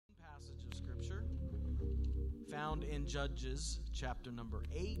found in Judges chapter number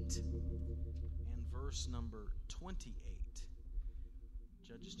 8 and verse number 28.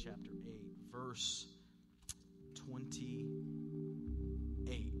 Judges chapter 8, verse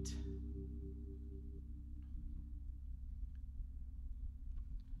 28.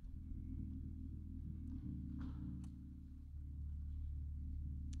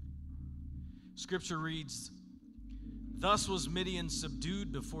 Scripture reads, "Thus was Midian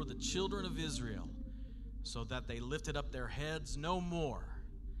subdued before the children of Israel, so that they lifted up their heads no more.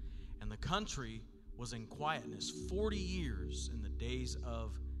 And the country was in quietness 40 years in the days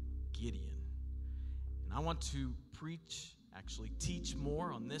of Gideon." And I want to teach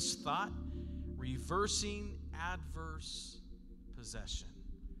more on this thought, reversing adverse possession.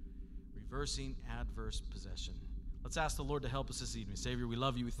 Reversing adverse possession. Let's ask the Lord to help us this evening. Savior, we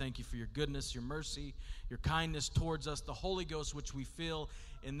love you. We thank you for your goodness, your mercy, your kindness towards us. The Holy Ghost, which we feel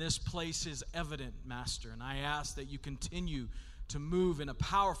in this place, is evident, Master. And I ask that you continue to move in a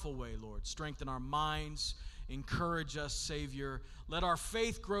powerful way, Lord. Strengthen our minds. Encourage us, Savior. Let our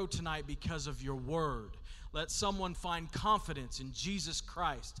faith grow tonight because of your word. Let someone find confidence in Jesus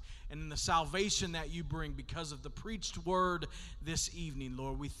Christ and in the salvation that you bring because of the preached word this evening,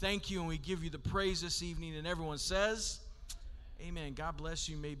 Lord. We thank you and we give you the praise this evening. And everyone says, amen. God bless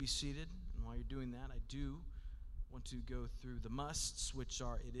you. You may be seated. And while you're doing that, I do want to go through the musts, which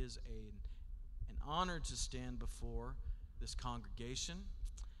are, it is an honor to stand before this congregation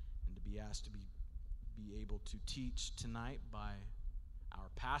and to be asked to be able to teach tonight by our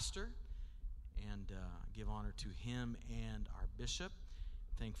pastor, and give honor to him and our bishop.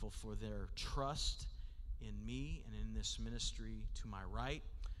 Thankful for their trust in me and in this ministry to my right.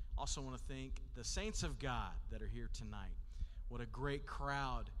 Also want to thank the saints of God that are here tonight. What a great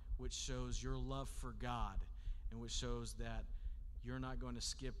crowd, which shows your love for God and which shows that you're not going to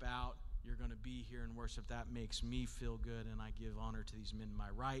skip out. You're going to be here and worship. That makes me feel good, and I give honor to these men to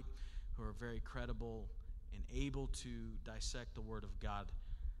my right who are very credible and able to dissect the Word of God.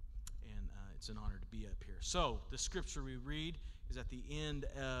 And it's an honor to be up here. So the scripture we read is at the end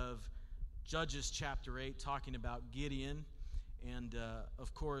of Judges chapter 8, talking about Gideon. And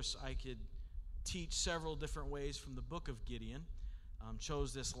of course, I could teach several different ways from the book of Gideon.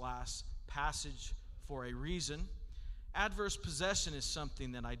 Chose this last passage for a reason. Adverse possession is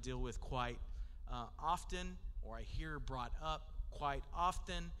something that I deal with quite often, or I hear brought up quite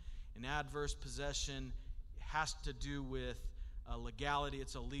often. And adverse possession has to do with legality.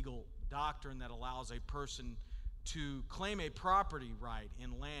 It's a legal doctrine that allows a person to claim a property right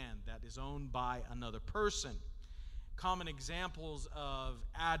in land that is owned by another person. Common examples of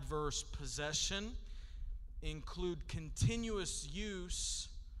adverse possession include continuous use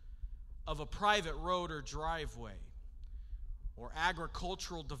of a private road or driveway, or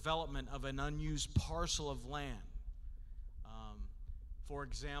agricultural development of an unused parcel of land. For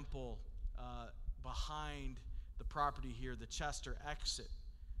example, behind the property here, the Chester exit,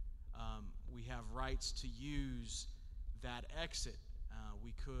 we have rights to use that exit.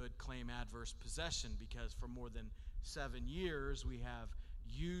 We could claim adverse possession because for more than 7 years we have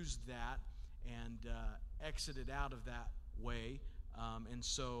used that and exited out of that way. And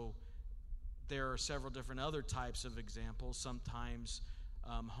so there are several different other types of examples. Sometimes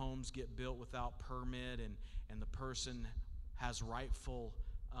homes get built without permit, and the person has rightful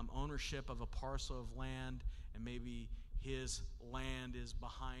ownership of a parcel of land, and maybe his land is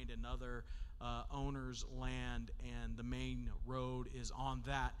behind another owner's land, and the main road is on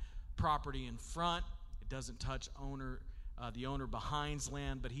that property in front. It doesn't touch the owner behind's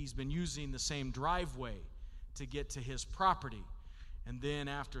land, but he's been using the same driveway to get to his property. And then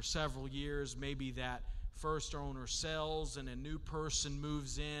after several years, maybe that first owner sells and a new person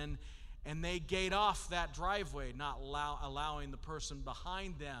moves in, and they gate off that driveway, not allowing the person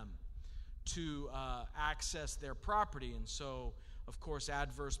behind them to access their property. And so, of course,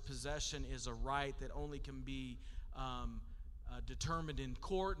 adverse possession is a right that only can be determined in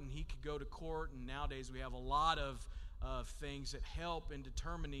court, and he could go to court. And nowadays we have a lot of things that help in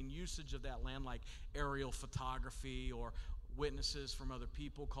determining usage of that land, like aerial photography or witnesses from other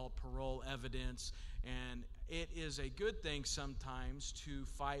people called parole evidence. And it is a good thing sometimes to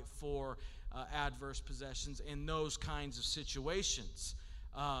fight for adverse possessions in those kinds of situations.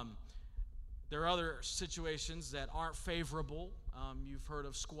 There are other situations that aren't favorable. You've heard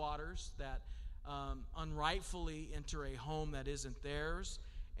of squatters that unrightfully enter a home that isn't theirs,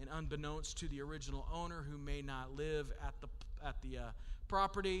 and unbeknownst to the original owner, who may not live at the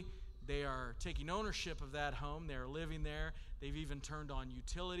property, they are taking ownership of that home. They're living there. They've even turned on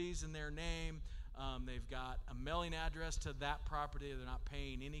utilities in their name. They've got a mailing address to that property. They're not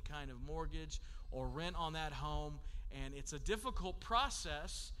paying any kind of mortgage or rent on that home. And it's a difficult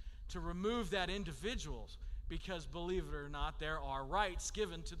process to remove that individual because, believe it or not, there are rights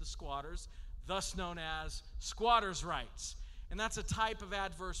given to the squatters, thus known as squatters' rights. And that's a type of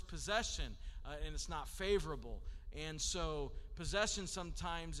adverse possession, and it's not favorable. And so possession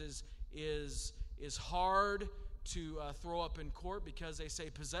sometimes is hard to throw up in court because they say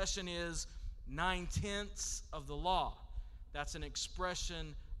possession is 9/10 of the law. That's an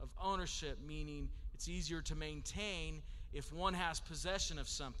expression of ownership, meaning it's easier to maintain if one has possession of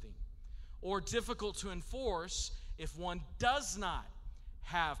something, or difficult to enforce if one does not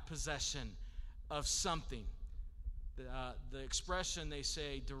have possession of something. The expression, they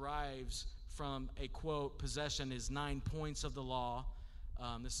say, derives from a quote, possession is 9 points of the law.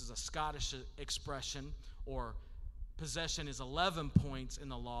 This is a Scottish expression, or possession is 11 points in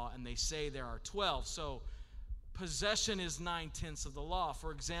the law, and they say there are 12. So possession is 9/10 of the law.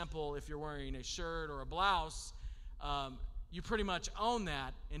 For example, if you're wearing a shirt or a blouse, you pretty much own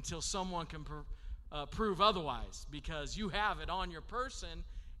that until someone can prove otherwise, because you have it on your person,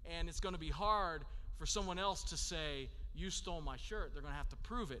 and it's going to be hard for someone else to say, you stole my shirt. They're going to have to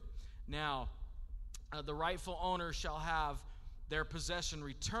prove it. Now, the rightful owner shall have their possession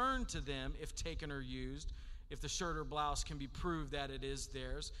returned to them if taken or used, if the shirt or blouse can be proved that it is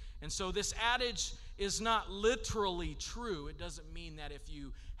theirs. And so this adage is not literally true. It doesn't mean that if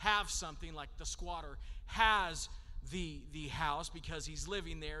you have something, like the squatter has the house because he's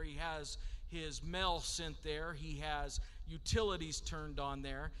living there, he has his mail sent there, he has utilities turned on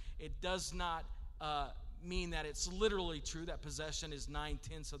there. It does not mean that it's literally true that possession is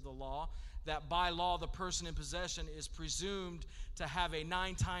 9/10 of the law, that by law the person in possession is presumed to have a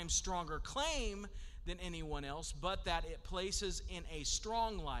 9 times stronger claim than anyone else, but that it places in a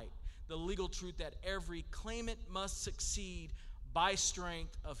strong light the legal truth that every claimant must succeed by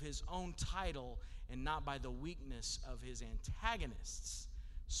strength of his own title and not by the weakness of his antagonists.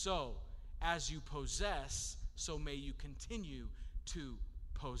 So, as you possess, so may you continue to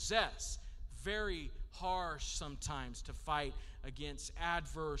possess. Very harsh sometimes to fight against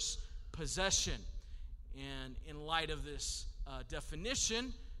adverse possession. And in light of this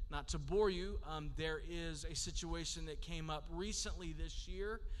definition, not to bore you, there is a situation that came up recently this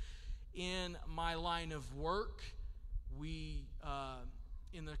year in my line of work. We,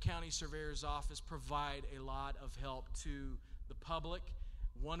 in the county surveyor's office, provide a lot of help to the public.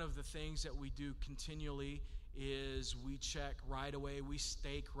 One of the things that we do continually is we check right away, we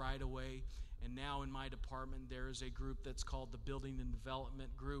stake right away. And now in my department, there is a group that's called the Building and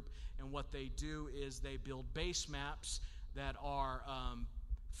Development Group. And what they do is they build base maps that are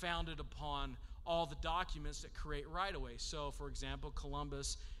founded upon all the documents that create right-of-way. So, for example,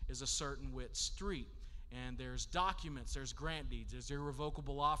 Columbus is a certain width street. And there's documents, there's grant deeds, there's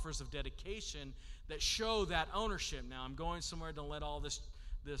irrevocable offers of dedication that show that ownership. Now, I'm going somewhere, don't let all this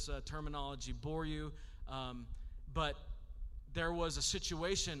terminology bore you. But there was a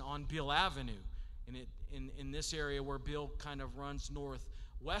situation on Beale Avenue, in this area where Beale kind of runs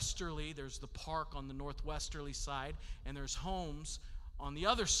northwesterly. There's the park on the northwesterly side, and there's homes on the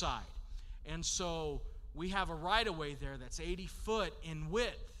other side. And so we have a right-of-way there that's 80 foot in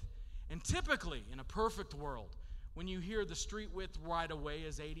width. And typically, in a perfect world, when you hear the street width right-of-way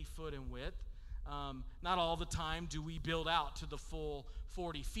is 80 foot in width, not all the time do we build out to the full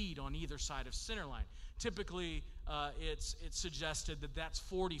 40 feet on either side of center line. Typically, it's suggested that that's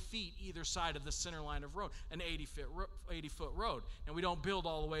 40 feet either side of the center line of road, an 80-foot road. And we don't build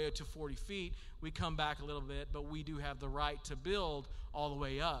all the way to 40 feet. We come back a little bit, but we do have the right to build all the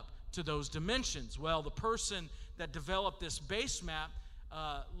way up to those dimensions. Well, the person that developed this base map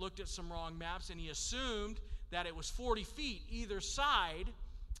looked at some wrong maps, and he assumed that it was 40 feet either side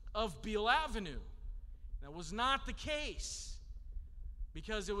of Beale Avenue. That was not the case,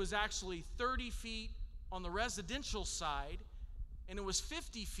 because it was actually 30 feet on the residential side, and it was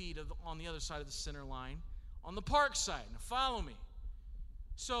 50 feet on the other side of the center line on the park side. Now follow me.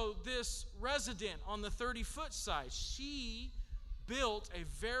 So this resident on the 30-foot side, she built a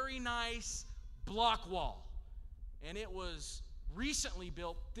very nice block wall, and it was recently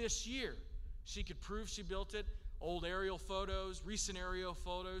built this year. She could prove she built it. Old aerial photos, recent aerial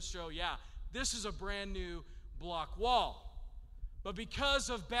photos show, yeah, this is a brand new block wall. But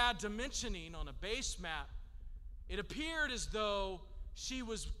because of bad dimensioning on a base map, it appeared as though she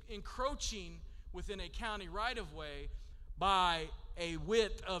was encroaching within a county right-of-way by a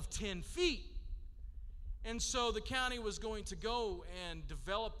width of 10 feet. And so the county was going to go and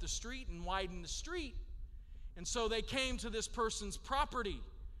develop the street and widen the street. And so they came to this person's property,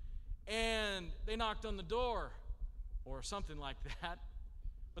 and they knocked on the door or something like that.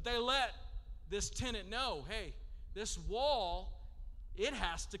 But they let this tenant know, hey, this wall, it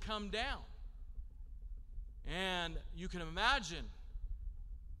has to come down. And you can imagine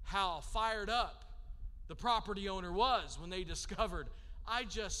how fired up the property owner was when they discovered, I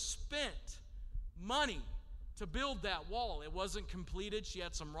just spent money to build that wall. It wasn't completed. She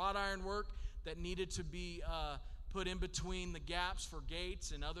had some wrought iron work that needed to be put in between the gaps for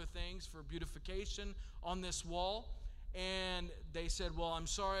gates and other things for beautification on this wall. And they said, well, I'm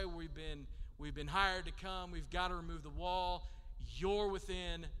sorry, we've been hired to come. We've got to remove the wall. You're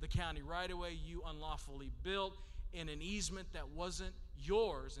within the county right-of-way. You unlawfully built in an easement that wasn't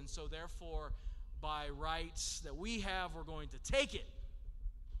yours. And so therefore, by rights that we have, we're going to take it.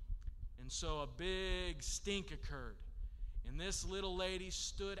 And so a big stink occurred. And this little lady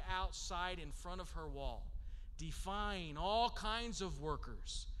stood outside in front of her wall, defying all kinds of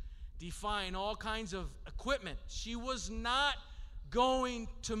workers, defying all kinds of equipment. She was not going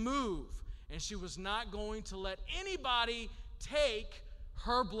to move, and she was not going to let anybody take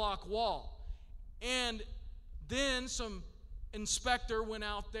her block wall. And then some inspector went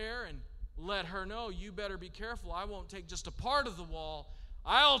out there and let her know, you better be careful. I won't take just a part of the wall.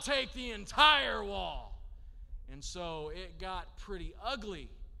 I'll take the entire wall. And so it got pretty ugly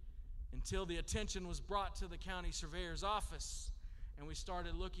until the attention was brought to the county surveyor's office, and we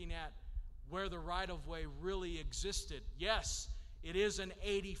started looking at where the right-of-way really existed. Yes, it is an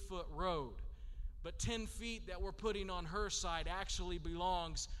 80-foot road, but 10 feet that we're putting on her side actually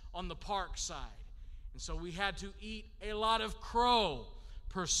belongs on the park side. And so we had to eat a lot of crow,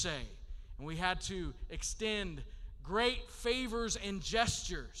 per se, and we had to extend great favors and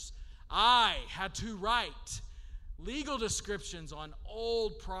gestures. I had to write legal descriptions on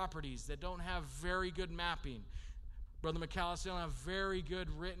old properties that don't have very good mapping. Brother McAllister, don't have very good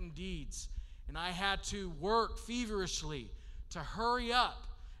written deeds. And I had to work feverishly to hurry up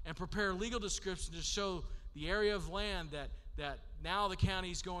and prepare legal descriptions to show the area of land that now the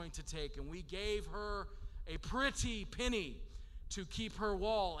county's going to take. And we gave her a pretty penny to keep her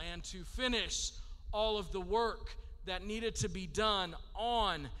wall and to finish all of the work that needed to be done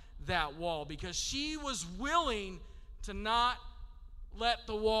on that wall, because she was willing to not let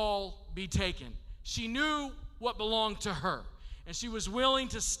the wall be taken. She knew what belonged to her, and she was willing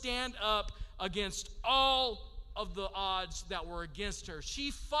to stand up against all of the odds that were against her. She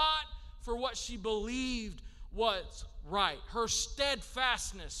fought for what she believed was right. Her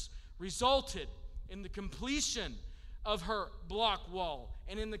steadfastness resulted in the completion of her block wall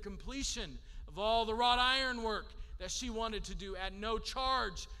and in the completion of all the wrought iron work that she wanted to do at no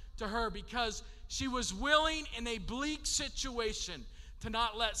charge to her, because she was willing in a bleak situation to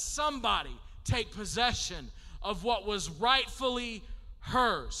not let somebody take possession of what was rightfully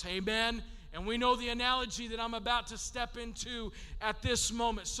hers. Amen. And we know the analogy that I'm about to step into at this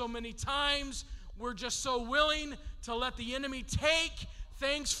moment. So many times we're just so willing to let the enemy take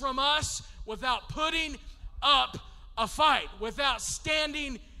things from us without putting up a fight, without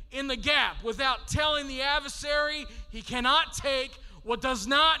standing in the gap, without telling the adversary he cannot take what does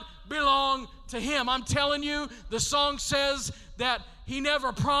not belong to him. I'm telling you, the song says that he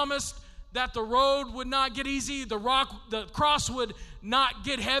never promised that the road would not get easy, the cross would not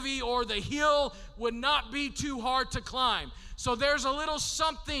get heavy, or the hill would not be too hard to climb. So there's a little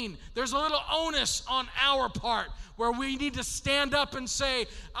something, there's a little onus on our part where we need to stand up and say,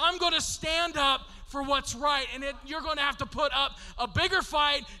 I'm going to stand up for what's right, and you're going to have to put up a bigger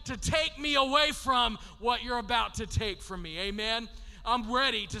fight to take me away from what you're about to take from me. Amen? I'm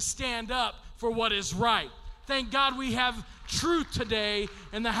ready to stand up for what is right. Thank God we have truth today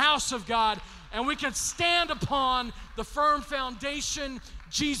in the house of God, and we can stand upon the firm foundation,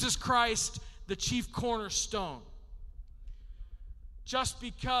 Jesus Christ, the chief cornerstone. Just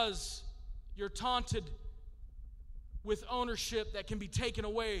because you're taunted with ownership that can be taken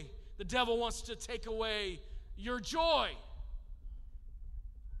away, the devil wants to take away your joy.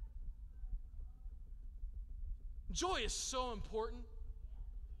 Joy is so important.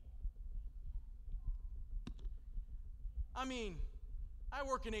 I mean, I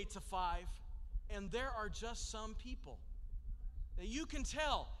work an 8 to 5, and there are just some people that you can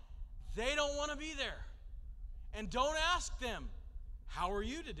tell they don't want to be there. And don't ask them, how are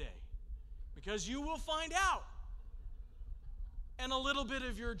you today? Because you will find out. And a little bit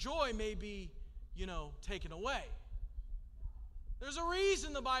of your joy may be, taken away. There's a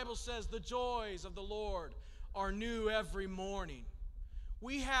reason the Bible says the joys of the Lord are new every morning.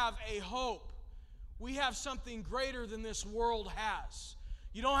 We have a hope. We have something greater than this world has.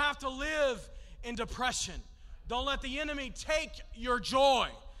 You don't have to live in depression. Don't let the enemy take your joy.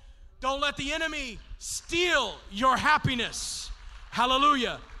 Don't let the enemy steal your happiness.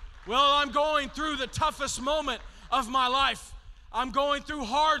 Hallelujah. Well, I'm going through the toughest moment of my life. I'm going through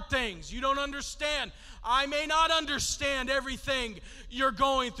hard things. You don't understand. I may not understand everything you're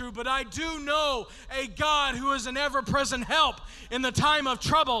going through, but I do know a God who is an ever-present help in the time of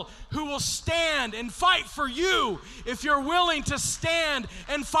trouble, who will stand and fight for you if you're willing to stand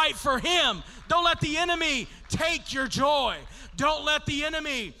and fight for Him. Don't let the enemy take your joy. Don't let the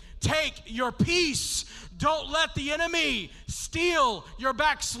enemy take your peace. Don't let the enemy steal your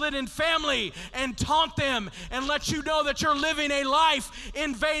backslidden family and taunt them and let you know that you're living a life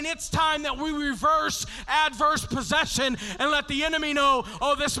in vain. It's time that we reverse adverse possession and let the enemy know,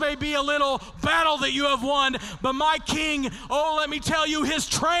 oh, this may be a little battle that you have won, but my King, oh, let me tell you, His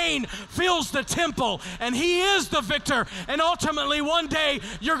train fills the temple, and He is the victor. And ultimately, one day,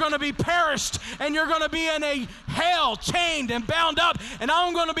 you're going to be perished, and you're going to be in a hell, chained and bound up, and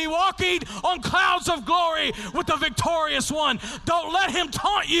I'm going to be walking on clouds of glory with the victorious one. Don't let him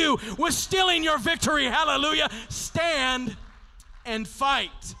taunt you with stealing your victory. Hallelujah. Stand and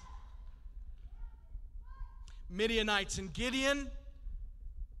fight. Midianites and Gideon,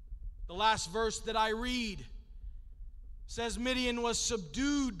 the last verse that I read says Midian was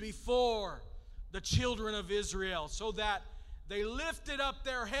subdued before the children of Israel, so that they lifted up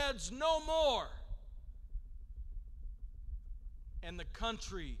their heads no more, and the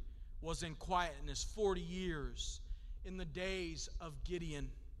country was in quietness 40 years in the days of Gideon.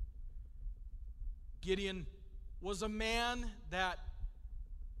 Gideon was a man that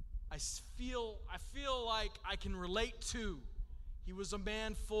I feel like I can relate to. He was a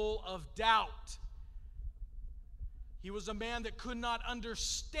man full of doubt. He was a man that could not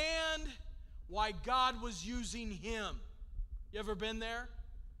understand why God was using him. You ever been there?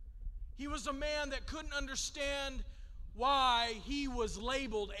 He was a man that couldn't understand why he was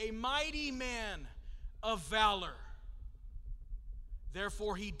labeled a mighty man of valor.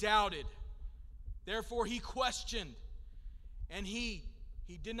 Therefore he doubted. Therefore he questioned. And he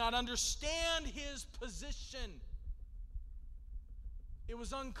did not understand his position. It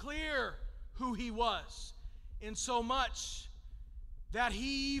was unclear who he was, in so much that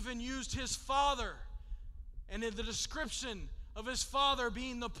he even used his father, and in the description of his father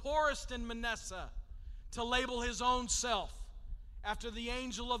being the poorest in Manasseh, to label his own self, after the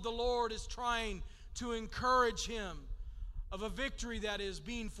angel of the Lord is trying to encourage him of a victory that is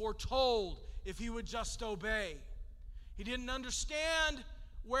being foretold if he would just obey. He didn't understand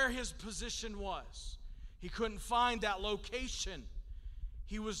where his position was. He couldn't find that location.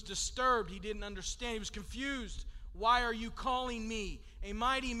 He was disturbed. He didn't understand. He was confused. Why are you calling me a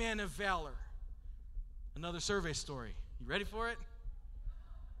mighty man of valor? Another survey story. You ready for it?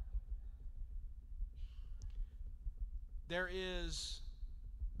 There is,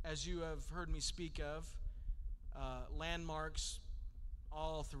 as you have heard me speak of, landmarks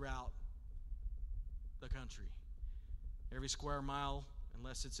all throughout the country. Every square mile,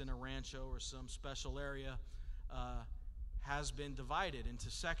 unless it's in a rancho or some special area, has been divided into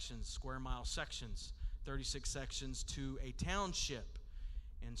sections, square mile sections, 36 sections to a township.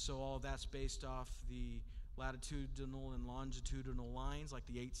 And so all of that's based off the latitudinal and longitudinal lines, like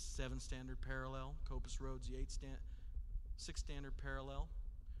the 8-7 standard parallel. Copus Road's the 6 standard parallel.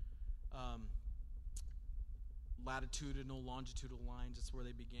 Latitudinal, longitudinal lines, that's where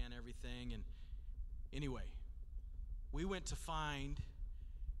they began everything. And anyway, we went to find,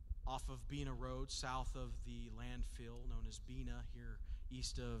 off of Bena Road, south of the landfill known as Bena, here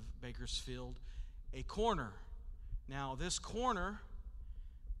east of Bakersfield, a corner. Now, this corner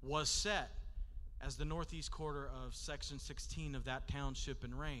was set as the northeast quarter of section 16 of that township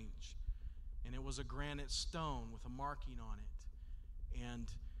and range. And it was a granite stone with a marking on it. And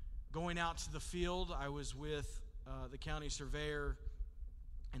going out to the field, I was with the county surveyor,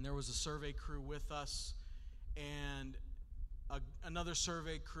 and there was a survey crew with us, and another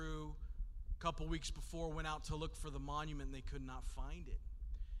survey crew a couple weeks before went out to look for the monument, and they could not find it.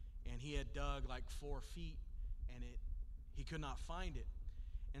 And he had dug like 4 feet, and he could not find it.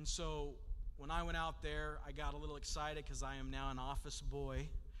 And so when I went out there, I got a little excited because I am now an office boy.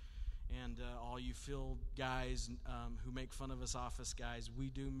 And all you field guys who make fun of us office guys, we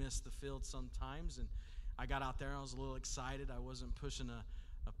do miss the field sometimes. And I got out there and I was a little excited. I wasn't pushing a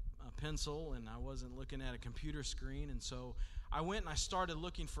pencil and I wasn't looking at a computer screen. And so I went and I started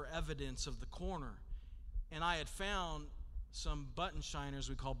looking for evidence of the corner. And I had found some button shiners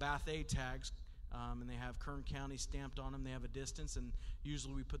we call Bath A tags. And they have Kern County stamped on them. They have a distance. And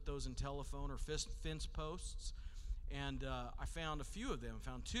usually we put those in telephone or fence posts. And I found a few of them. I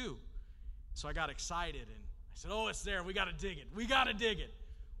found 2. So I got excited and I said, oh, it's there. We got to dig it. We got to dig it.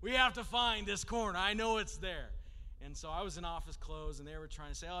 We have to find this corner. I know it's there. And so I was in office clothes, and they were trying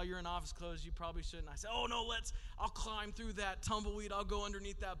to say, oh, you're in office clothes, you probably shouldn't. I said, oh, no, I'll climb through that tumbleweed. I'll go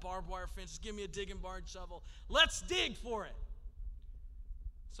underneath that barbed wire fence. Just give me a digging bar and shovel. Let's dig for it.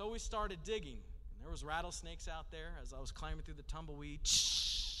 So we started digging. And there was rattlesnakes out there as I was climbing through the tumbleweed.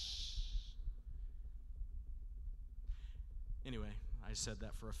 Anyway, I said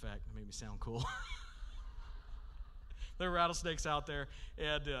that for effect. It made me sound cool. There were rattlesnakes out there,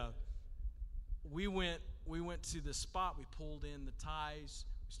 and we went to the spot. We pulled in the ties.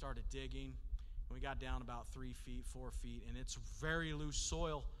 We started digging, and we got down about 3 feet, 4 feet, and it's very loose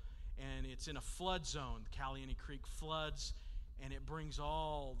soil, and it's in a flood zone. The Caliente Creek floods, and it brings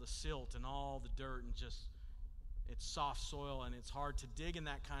all the silt and all the dirt, and just it's soft soil, and it's hard to dig in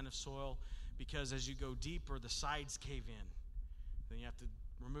that kind of soil because as you go deeper, the sides cave in. Then you have to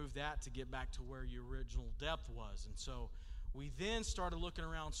remove that to get back to where your original depth was. And so we then started looking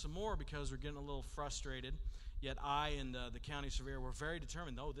around some more because we're getting a little frustrated. Yet I and the county surveyor were very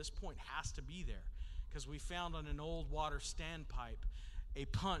determined, no, this point has to be there. Because we found on an old water standpipe a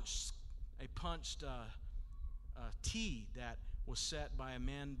punched T that was set by a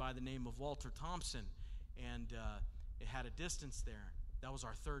man by the name of Walter Thompson. And it had a distance there. That was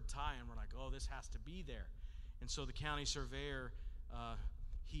our third tie, and we're like, oh, this has to be there. And so the county surveyor,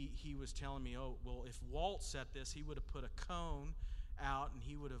 he was telling me, oh, well, if Walt set this, he would have put a cone out, and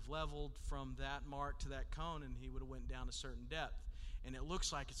he would have leveled from that mark to that cone, and he would have went down a certain depth. And it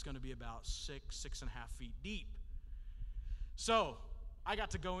looks like it's going to be about 6.5 feet deep. So I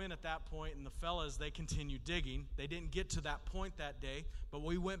got to go in at that point, and the fellas, they continued digging. They didn't get to that point that day, but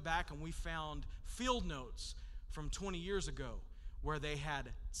we went back and we found field notes from 20 years ago where they had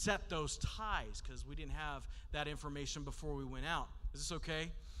set those ties because we didn't have that information before we went out. Is this okay?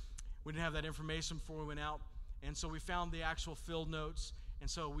 We didn't have that information before we went out. And so we found the actual field notes. And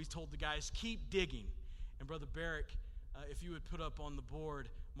so we told the guys, keep digging. And Brother Barrick, if you would put up on the board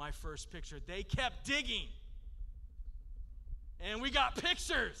my first picture, they kept digging. And we got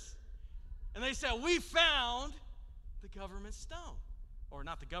pictures. And they said, we found the government stone. Or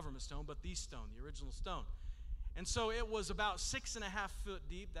not the government stone, but the stone, the original stone. And so it was about 6.5 foot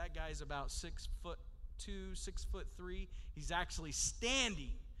deep. That guy's about 6'2", 6'3". He's actually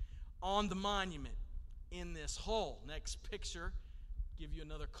standing on the monument in this hole. Next picture, give you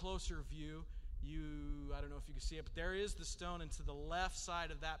another closer view. I don't know if you can see it, but there is the stone, and to the left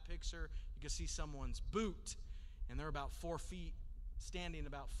side of that picture, you can see someone's boot, and they're about 4 feet, standing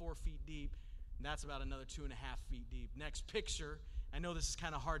about 4 feet deep, and that's about another 2.5 feet deep. Next picture, I know this is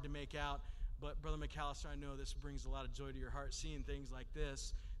kind of hard to make out, but Brother McAllister, I know this brings a lot of joy to your heart, seeing things like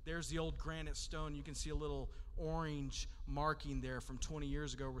this. There's the old granite stone. You can see a little orange marking there from 20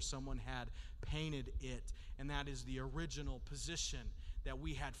 years ago where someone had painted it, and that is the original position that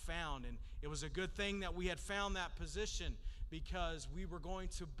we had found. And it was a good thing that we had found that position because we were going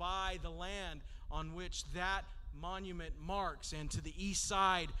to buy the land on which that monument marks, and to the east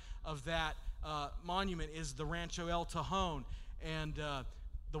side of that monument is the Rancho El Tajon, and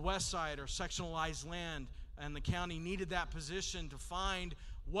the west side are sectionalized land, and the county needed that position to find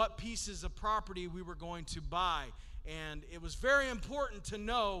what pieces of property we were going to buy. And it was very important to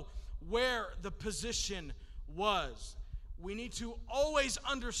know where the position was. We need to always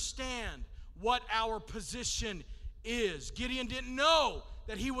understand what our position is. Gideon didn't know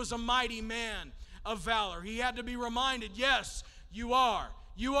that he was a mighty man of valor. He had to be reminded, yes, you are.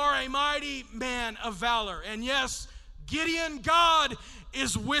 You are a mighty man of valor. And yes, Gideon, God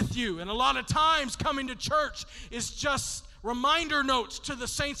is with you. And a lot of times coming to church is just reminder notes to the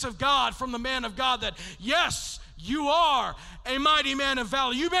saints of God from the man of God that, yes, you are a mighty man of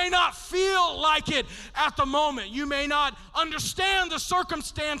valor. You may not feel like it at the moment. You may not understand the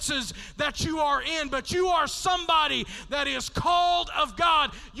circumstances that you are in, but you are somebody that is called of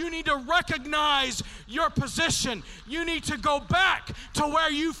God. You need to recognize your position. You need to go back to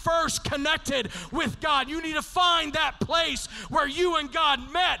where you first connected with God. You need to find that place where you and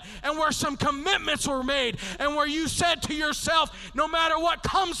God met and where some commitments were made and where you said to yourself, no matter what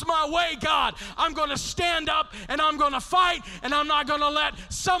comes my way, God, I'm going to stand up and I'm going to fight, and I'm not going to let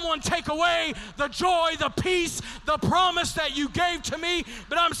someone take away the joy, the peace, the promise that you gave to me.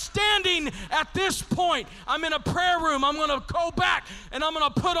 But I'm standing at this point. I'm in a prayer room. I'm going to go back and I'm going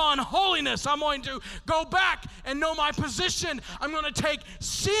to put on holiness. I'm going to go back and know my position. I'm going to take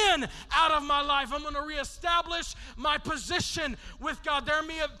sin out of my life. I'm going to reestablish my position with God. There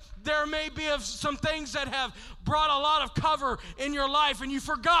may have there may be some things that have brought a lot of cover in your life and you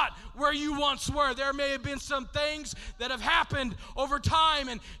forgot where you once were. There may have been some things that have happened over time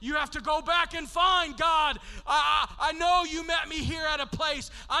and you have to go back and find, God, I know you met me here at a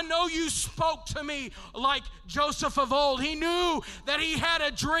place. I know you spoke to me like Joseph of old. He knew that he had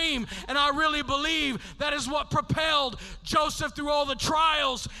a dream, and I really believe that is what propelled Joseph through all the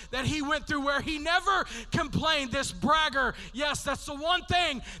trials that he went through, where he never complained. This bragger, yes, that's the one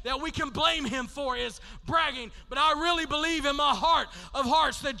thing that we can blame him for, is bragging. But I really believe in my heart of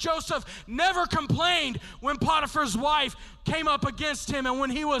hearts that Joseph never complained when Potiphar's wife came up against him, and when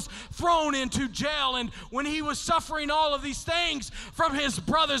he was thrown into jail, and when he was suffering all of these things from his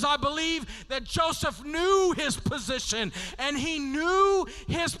brothers. I believe that Joseph knew his position, and he knew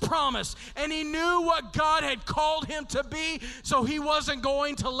his promise, and he knew what God had called him to be, so he wasn't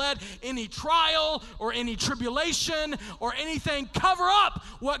going to let any trial or any tribulation or anything cover up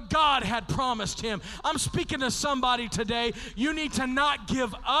what God had promised him. I'm speaking to somebody today. You need to not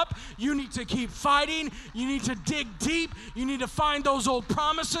give up. You need to keep fighting. You need to dig deep. You need to find those old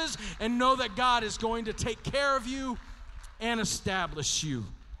promises and know that God is going to take care of you and establish you.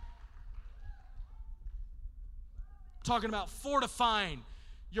 I'm talking about fortifying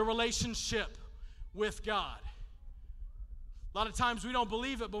your relationship with God. A lot of times we don't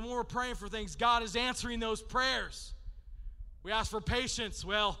believe it, but when we're praying for things, God is answering those prayers. We ask for patience.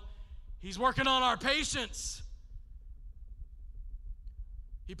 Well, He's working on our patience.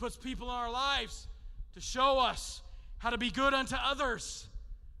 He puts people in our lives to show us how to be good unto others.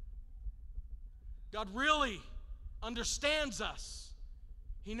 God really understands us.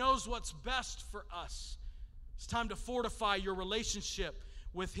 He knows what's best for us. It's time to fortify your relationship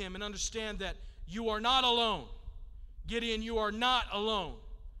with Him and understand that you are not alone. Gideon, you are not alone.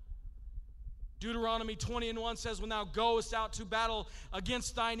 Deuteronomy 20:1 says, when thou goest out to battle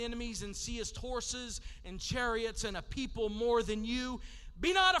against thine enemies and seest horses and chariots and a people more than you,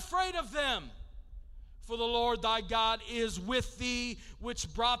 be not afraid of them. For the Lord thy God is with thee,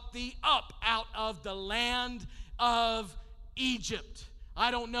 which brought thee up out of the land of Egypt.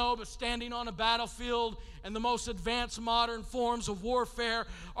 I don't know, but standing on a battlefield and the most advanced modern forms of warfare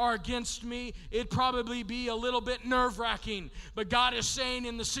are against me, it'd probably be a little bit nerve-wracking. But God is saying,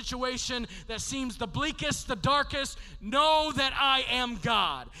 in the situation that seems the bleakest, the darkest, know that I am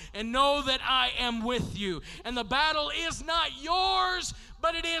God, and know that I am with you. And the battle is not yours,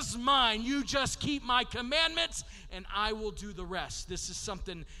 but it is mine. You just keep my commandments, and I will do the rest. This is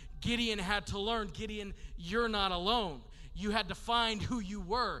something Gideon had to learn. Gideon, you're not alone. You had to find who you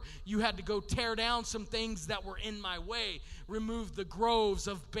were. You had to go tear down some things that were in my way, remove the groves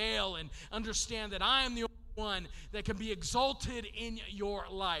of Baal, and understand that I am the one that can be exalted in your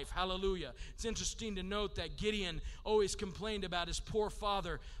life. Hallelujah. It's interesting to note that Gideon always complained about his poor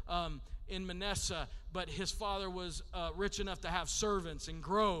father in Manasseh, but his father was rich enough to have servants and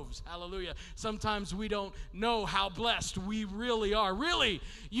groves. Hallelujah. Sometimes we don't know how blessed we really are. Really,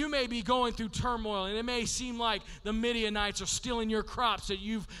 you may be going through turmoil, and it may seem like the Midianites are stealing your crops that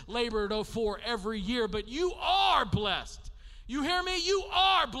you've labored for every year, but you are blessed. You hear me? You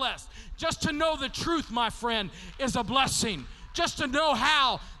are blessed. Just to know the truth, my friend, is a blessing. Just to know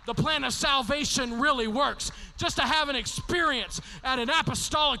how the plan of salvation really works. Just to have an experience at an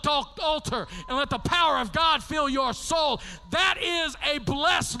apostolic altar and let the power of God fill your soul. That is a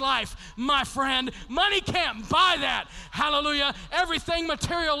blessed life, my friend. Money can't buy that. Hallelujah. Everything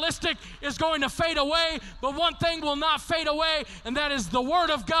materialistic is going to fade away, but one thing will not fade away, and that is the Word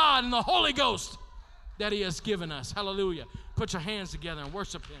of God and the Holy Ghost that He has given us. Hallelujah. Put your hands together and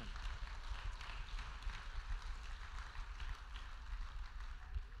worship Him.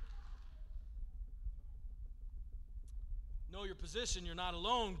 Know your position. You're not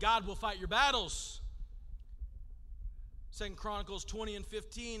alone. God will fight your battles. 2 Chronicles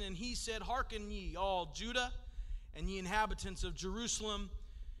 20:15, and He said, hearken ye, all Judah, and ye inhabitants of Jerusalem,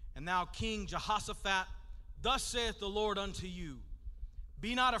 and thou King Jehoshaphat, thus saith the Lord unto you,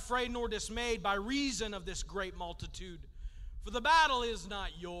 be not afraid nor dismayed by reason of this great multitude, for the battle is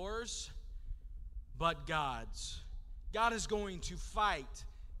not yours, but God's. God is going to fight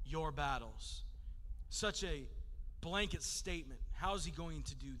your battles. Such a blanket statement. How is He going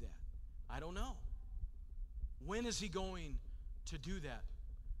to do that? I don't know. When is He going to do that?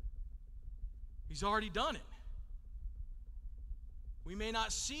 He's already done it. We may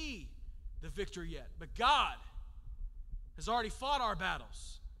not see the victory yet, but God has already fought our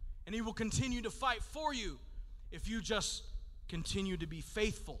battles, and He will continue to fight for you if you just continue to be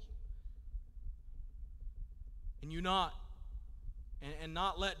faithful and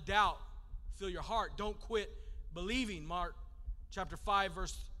not let doubt fill your heart. Don't quit believing. Mark chapter 5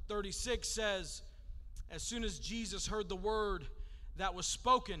 verse 36 says, as soon as Jesus heard the word that was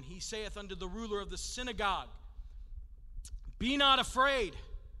spoken, he saith unto the ruler of the synagogue, be not afraid,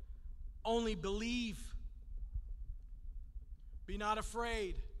 only believe. Be not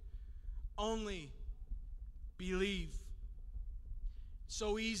afraid, only believe. It's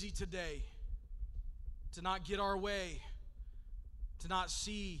so easy today to not get our way, to not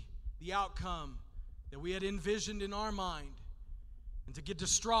see the outcome that we had envisioned in our mind, and to get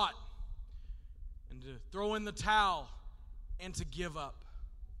distraught, and to throw in the towel, and to give up.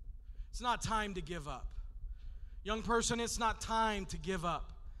 It's not time to give up. Young person, it's not time to give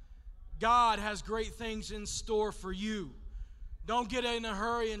up. God has great things in store for you. Don't get in a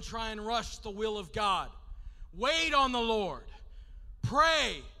hurry and try and rush the will of God. Wait on the Lord.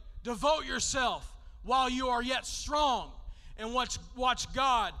 Pray. Devote yourself while you are yet strong, and watch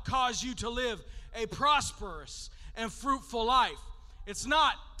God cause you to live a prosperous and fruitful life. It's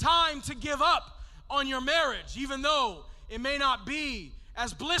not time to give up on your marriage, even though it may not be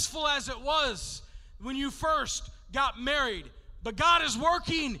as blissful as it was when you first got married. But God is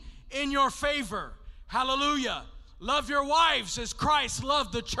working in your favor. Hallelujah. Love your wives as Christ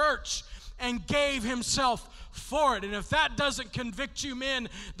loved the church and gave himself for it. And if that doesn't convict you, men,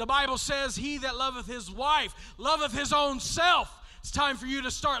 the Bible says, he that loveth his wife loveth his own self. It's time for you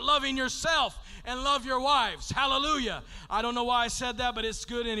to start loving yourself and love your wives. Hallelujah. I don't know why I said that, but it's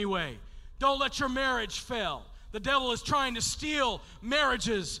good anyway. Don't let your marriage fail. The devil is trying to steal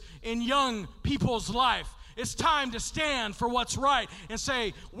marriages in young people's life. It's time to stand for what's right and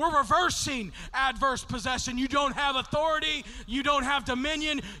say, we're reversing adverse possession. You don't have authority. You don't have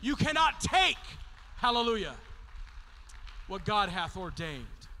dominion. You cannot take, hallelujah, what God hath ordained.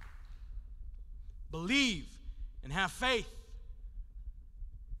 Believe and have faith.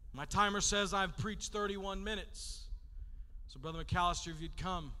 My timer says I've preached 31 minutes. So, Brother McAllister, if you'd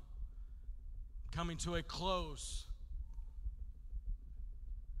come, coming to a close.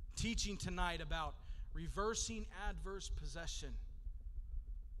 Teaching tonight about reversing adverse possession.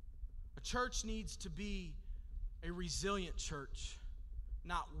 A church needs to be a resilient church,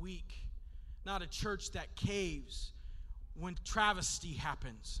 not weak. Not a church that caves when travesty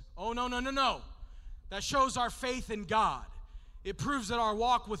happens. Oh, no, no, no, no. That shows our faith in God. It proves that our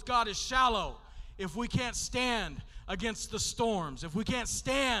walk with God is shallow if we can't stand against the storms, if we can't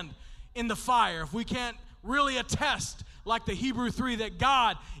stand in the fire, if we can't really attest like the Hebrew 3 that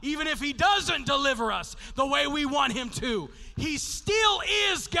God, even if he doesn't deliver us the way we want him to, he still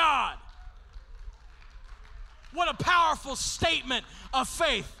is God. What a powerful statement of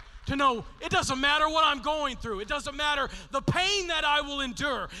faith. To know it doesn't matter what I'm going through. It doesn't matter the pain that I will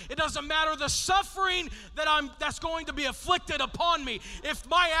endure. It doesn't matter the suffering that's going to be afflicted upon me. If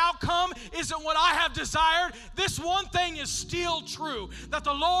my outcome isn't what I have desired, this one thing is still true. That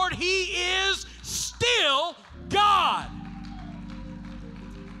the Lord, he is still God.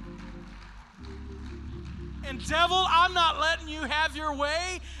 And devil, I'm not letting you have your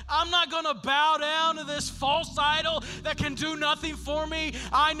way. I'm not going to bow down to this false idol that can do nothing for me.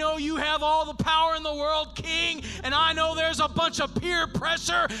 I know you have all the power in the world, King, and I know there's a bunch of peer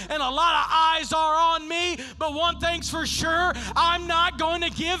pressure and a lot of eyes are on me, but one thing's for sure, I'm not going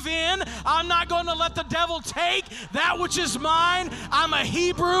to give in. I'm not going to let the devil take that which is mine. I'm a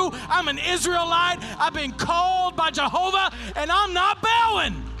Hebrew. I'm an Israelite. I've been called by Jehovah, and I'm not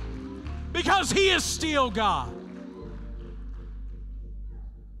bowing. Because he is still God.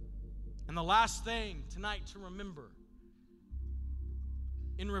 And the last thing tonight to remember,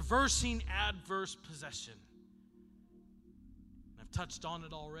 in reversing adverse possession, and I've touched on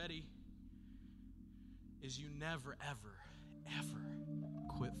it already, is you never, ever, ever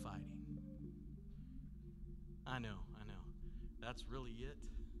quit fighting. I know. That's really it.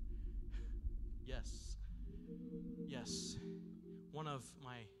 Yes. One of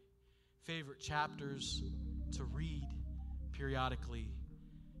my favorite chapters to read periodically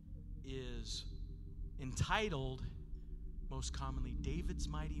is entitled, most commonly, David's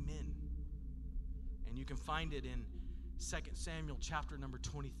Mighty Men. And you can find it in 2 Samuel chapter number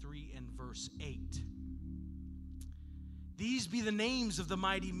 23 and verse 8. These be the names of the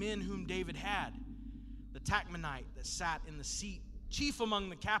mighty men whom David had. The Tachmonite that sat in the seat, chief among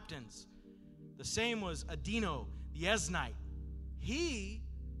the captains. The same was Adino the Eznite. He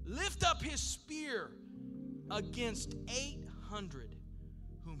lift up his spear against 800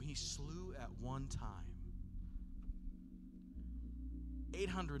 whom he slew at one time.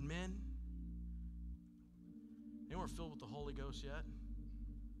 800 men. They weren't filled with the Holy Ghost yet.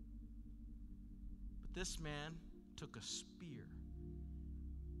 But this man took a spear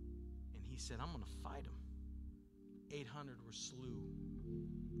and he said, I'm going to fight him. 800 were slew.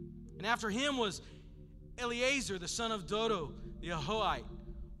 And after him was Eleazar, the son of Dodo, the Ahohite,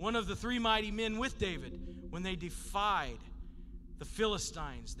 one of the 3 mighty men with David, when they defied the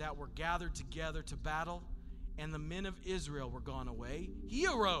Philistines that were gathered together to battle, and the men of Israel were gone away. He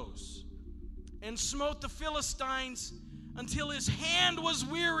arose and smote the Philistines until his hand was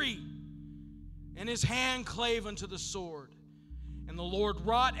weary, and his hand clave unto the sword. And the Lord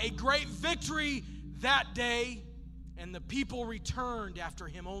wrought a great victory that day, and the people returned after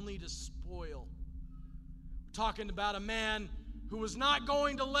him only to spoil. We're talking about a man who was not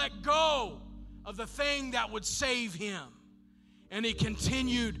going to let go of the thing that would save him. And he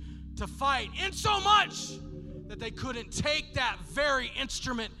continued to fight, in so much that they couldn't take that very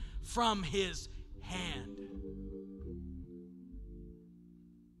instrument from his hand.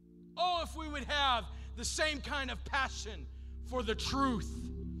 Oh, if we would have the same kind of passion for the truth.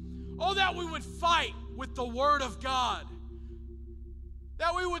 Oh, that we would fight with the Word of God.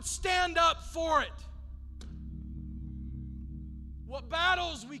 That we would stand up for it. What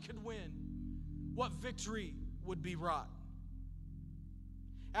battles we could win. What victory would be wrought.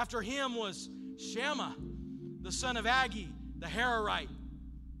 After him was Shammah, the son of Agee, the Hararite.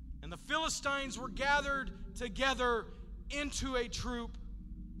 And the Philistines were gathered together into a troop,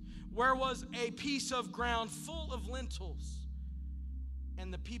 where was a piece of ground full of lentils.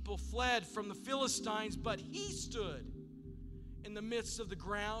 And the people fled from the Philistines, but he stood in the midst of the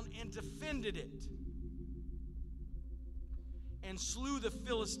ground and defended it, and slew the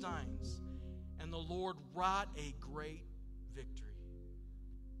Philistines. And the Lord wrought a great victory.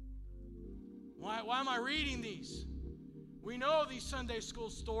 Why am I reading these? We know these Sunday school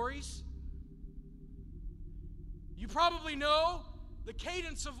stories. You probably know the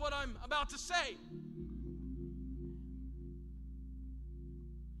cadence of what I'm about to say.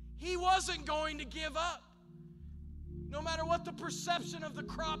 He wasn't going to give up, no matter what the perception of the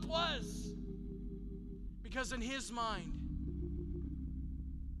crop was. Because in his mind,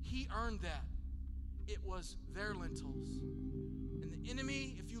 he earned that. It was their lentils. And the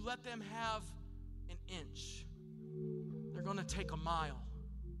enemy, if you let them have an inch, they're going to take a mile.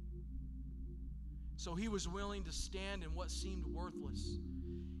 So he was willing to stand in what seemed worthless.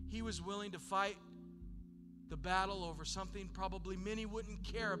 He was willing to fight the battle over something probably many wouldn't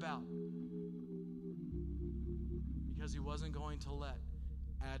care about, because he wasn't going to let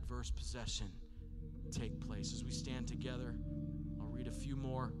adverse possession take place. As we stand together, I'll read a few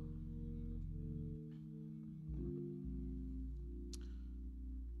more.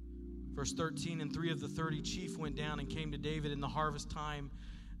 Verse 13, and 3 of the 30 chief went down and came to David in the harvest time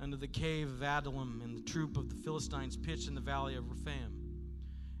unto the cave of Adullam, and the troop of the Philistines pitched in the valley of Rephaim.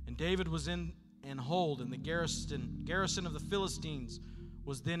 And David was in and hold, and the garrison of the Philistines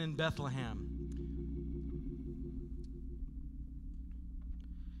was then in Bethlehem.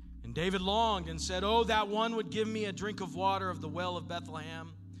 And David longed and said, "Oh, that one would give me a drink of water of the well of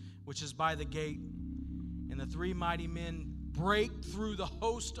Bethlehem, which is by the gate." And the 3 mighty men brake through the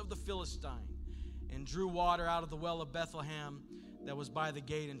host of the Philistine, and drew water out of the well of Bethlehem that was by the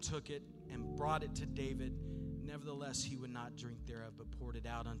gate, and took it, and brought it to David. Nevertheless, he would not drink thereof, but poured it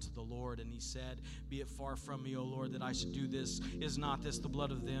out unto the Lord. And he said, "Be it far from me, O Lord, that I should do this. Is not this the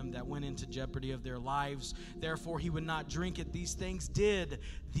blood of them that went into jeopardy of their lives?" Therefore he would not drink it. These things did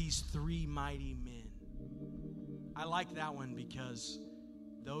these 3 mighty men. I like that one because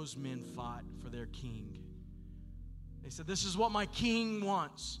those men fought for their king. They said, "This is what my king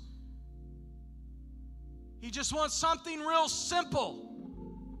wants." He just wants something real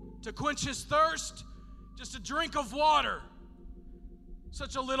simple to quench his thirst. Just a drink of water.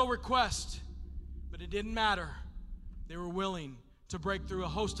 Such a little request. But it didn't matter. They were willing to break through a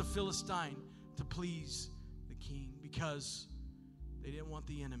host of Philistine to please the king, because they didn't want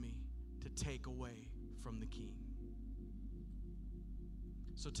the enemy to take away from the king.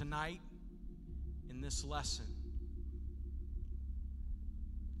 So tonight, in this lesson,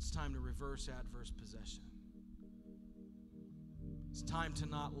 it's time to reverse adverse possession. It's time to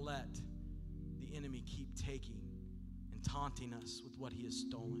not let the enemy keep taking and taunting us with what he has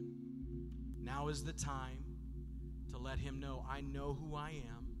stolen. Now is the time to let him know, I know who I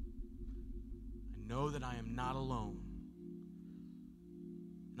am. I know that I am not alone.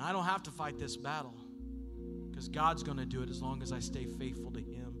 And I don't have to fight this battle, because God's going to do it as long as I stay faithful to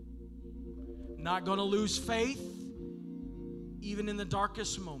him. I'm not going to lose faith, even in the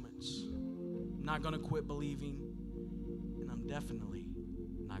darkest moments. I'm not going to quit believing, and I'm definitely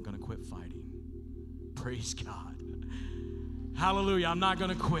not going to quit fighting. Praise God. Hallelujah. I'm not going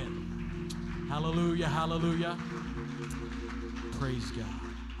to quit. Hallelujah. Hallelujah. Praise God.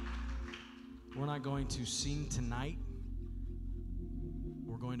 We're not going to sing tonight.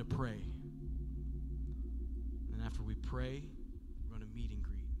 We're going to pray. And after we pray, we're going to meet and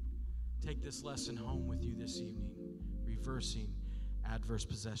greet. Take this lesson home with you this evening, reversing adverse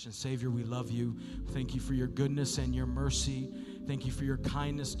possession. Savior, we love you. Thank you for your goodness and your mercy. Thank you for your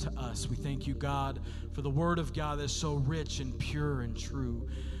kindness to us. We thank you, God, for the word of God that is so rich and pure and true.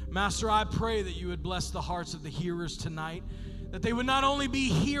 Master, I pray that you would bless the hearts of the hearers tonight, that they would not only be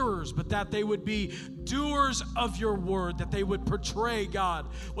hearers, but that they would be doers of your word, that they would portray, God,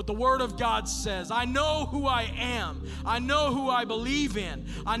 what the word of God says. I know who I am. I know who I believe in.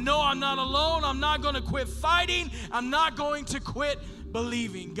 I know I'm not alone. I'm not going to quit fighting. I'm not going to quit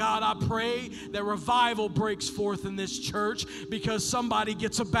believing. God, I pray that revival breaks forth in this church because somebody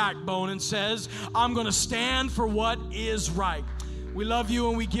gets a backbone and says, I'm going to stand for what is right. We love you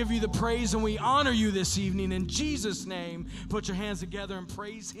and we give you the praise and we honor you this evening. In Jesus' name, put your hands together and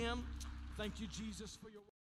praise him. Thank you, Jesus, for your